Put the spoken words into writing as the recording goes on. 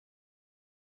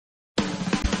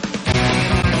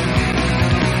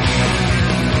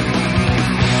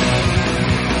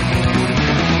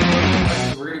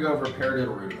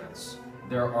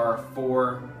there are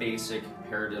 4 basic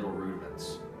paradiddle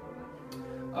rudiments.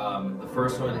 The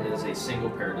first one is a single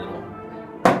paradiddle.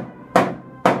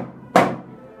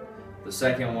 The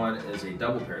second one is a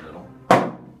double paradiddle.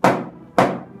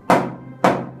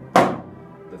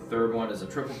 The third one is a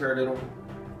triple paradiddle.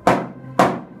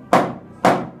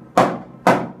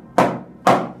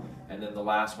 And then the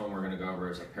last one we're going to go over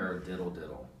is a paradiddle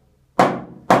diddle.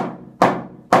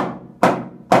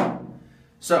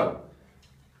 So,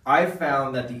 I've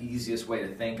found that the easiest way to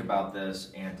think about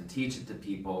this and to teach it to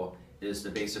people is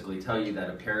to basically tell you that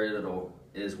a paradiddle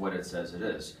is what it says it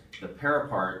is. The para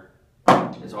part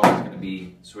is always going to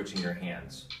be switching your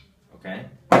hands, okay?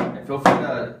 And feel free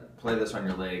to play this on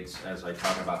your legs as I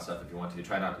talk about stuff if you want to.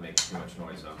 Try not to make too much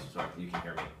noise though, so you can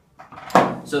hear me.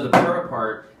 So the para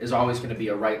part is always going to be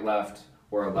a right-left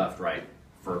or a left-right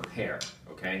for pair,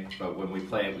 okay? But when we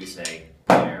play it, we say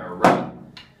para.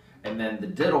 And then the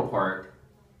diddle part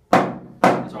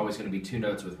is always going to be 2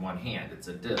 notes with 1 hand. It's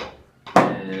a diddle.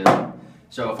 Diddle.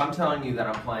 So if I'm telling you that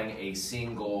I'm playing a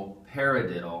single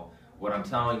paradiddle, what I'm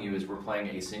telling you is we're playing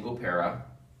a single para,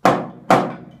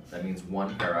 that means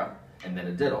 1 para, and then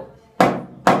a diddle.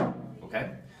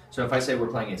 Okay? So if I say we're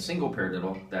playing a single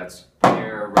paradiddle, that's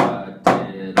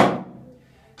paradiddle.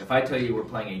 If I tell you we're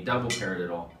playing a double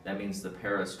paradiddle, that means the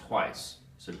para's twice.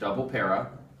 So double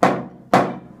para,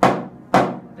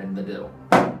 then the diddle.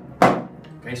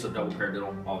 Okay, so double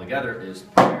paradiddle all together is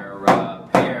para,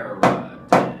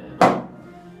 paradiddle.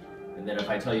 And then if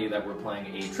I tell you that we're playing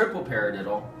a triple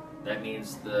paradiddle, that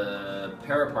means the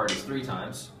para part is 3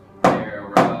 times.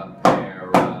 Para,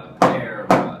 para,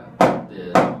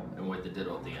 paradiddle, and with the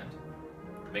diddle at the end.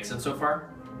 Make sense so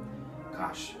far?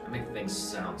 Gosh, I make things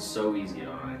sound so easy,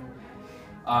 don't I?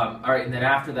 All right, and then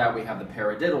after that we have the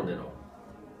paradiddle diddle,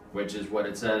 which is what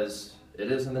it says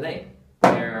it is in the name.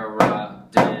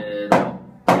 Paradiddle,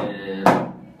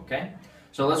 diddle. Okay?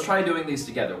 So let's try doing these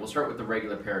together. We'll start with the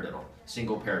regular paradiddle,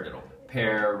 single paradiddle.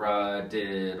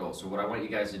 Paradiddle. So what I want you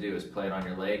guys to do is play it on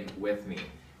your leg with me.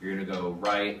 You're going to go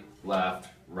right,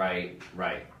 left, right,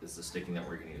 right. This is the sticking that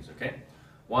we're going to use, okay?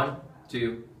 1,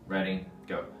 2, ready,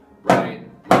 go. Right,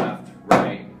 left,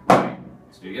 right, right.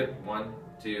 Let's do it again. 1,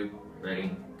 2,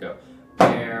 ready, go.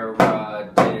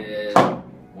 Paradiddle.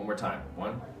 One more time.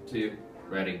 1, 2,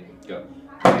 ready, go.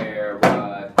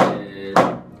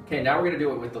 Paradiddle. Okay, now we're going to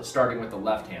do it starting with the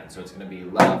left hand. So it's going to be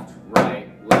left, right,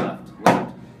 left,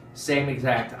 left. Same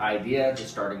exact idea,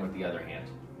 just starting with the other hand.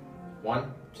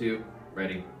 1, 2,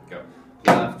 ready, go.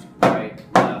 Left, right,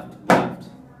 left, left.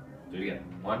 Do it again.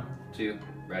 1, 2,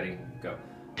 ready, go.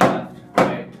 Left,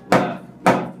 right, left,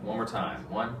 left. One more time.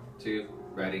 1, 2,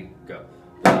 ready, go.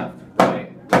 Left,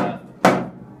 right, left,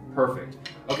 left. Perfect.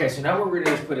 Okay, so now what we're going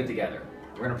to do is put it together.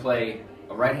 We're going to play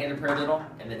a right-handed paradiddle,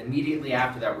 and then immediately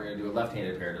after that we're going to do a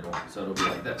left-handed paradiddle. So it'll be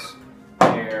like this.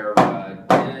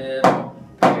 Paradiddle,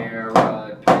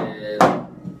 paradiddle.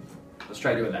 Let's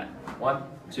try doing that. 1,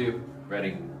 2,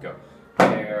 ready, go.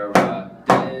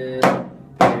 Paradiddle,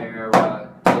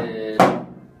 paradiddle.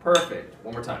 Perfect.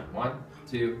 One more time. 1,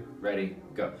 2, ready,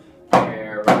 go.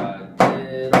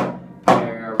 Paradiddle,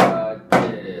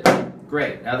 paradiddle.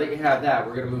 Great. Now that you have that,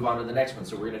 we're going to move on to the next one.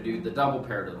 So we're going to do the double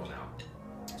paradiddle now.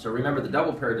 So remember, the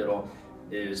double paradiddle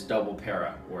is double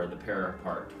para, or the para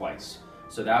part twice.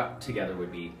 So that together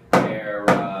would be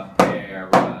para,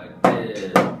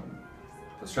 paradiddle.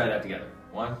 Let's try that together.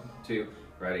 1, 2,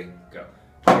 ready, go.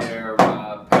 Para,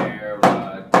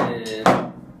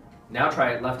 paradiddle. Now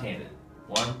try it left-handed.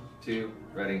 1, 2,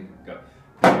 ready, go.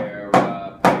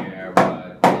 Para,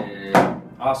 paradiddle.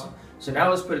 Awesome. So now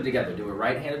let's put it together. Do a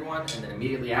right-handed one, and then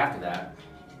immediately after that,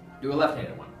 do a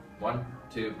left-handed one. 1,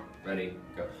 2, ready,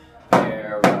 go.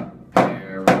 Para,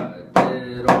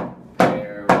 paradiddle,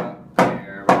 para,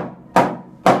 para.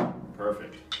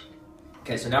 Perfect.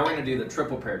 Okay, so now we're going to do the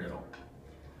triple paradiddle.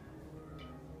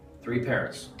 3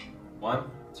 paras. 1,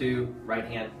 2, right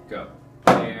hand, go.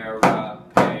 Para, para,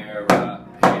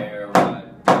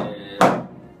 paradiddle.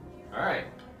 All right.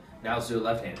 Now let's do a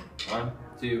left hand. 1,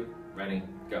 2, ready,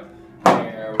 go.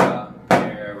 Para,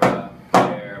 para,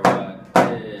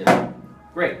 paradiddle.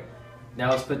 Great.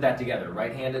 Now let's put that together.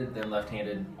 Right-handed, then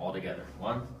left-handed, all together.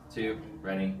 1, 2,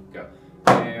 ready, go.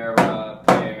 Para,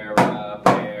 para,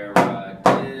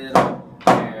 paradiddle.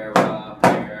 Para,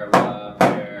 para,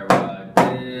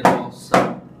 paradiddle.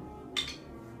 Stop.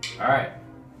 All right.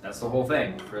 That's the whole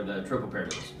thing for the triple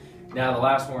paradiddles. Now the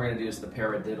last one we're going to do is the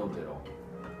paradiddle diddle.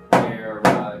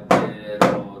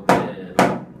 Paradiddle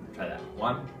diddle. Try that.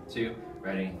 1, 2,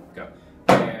 ready, go.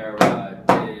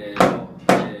 Paradiddle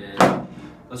diddle.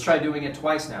 Let's try doing it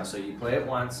twice now. So you play it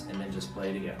once and then just play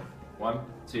it again. 1,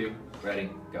 2, ready,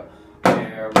 go.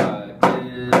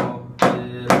 paradiddle,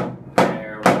 diddle,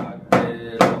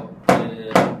 paradiddle,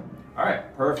 diddle. All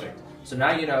right, perfect. So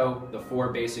now you know the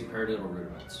 4 basic paradiddle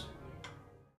rudiments.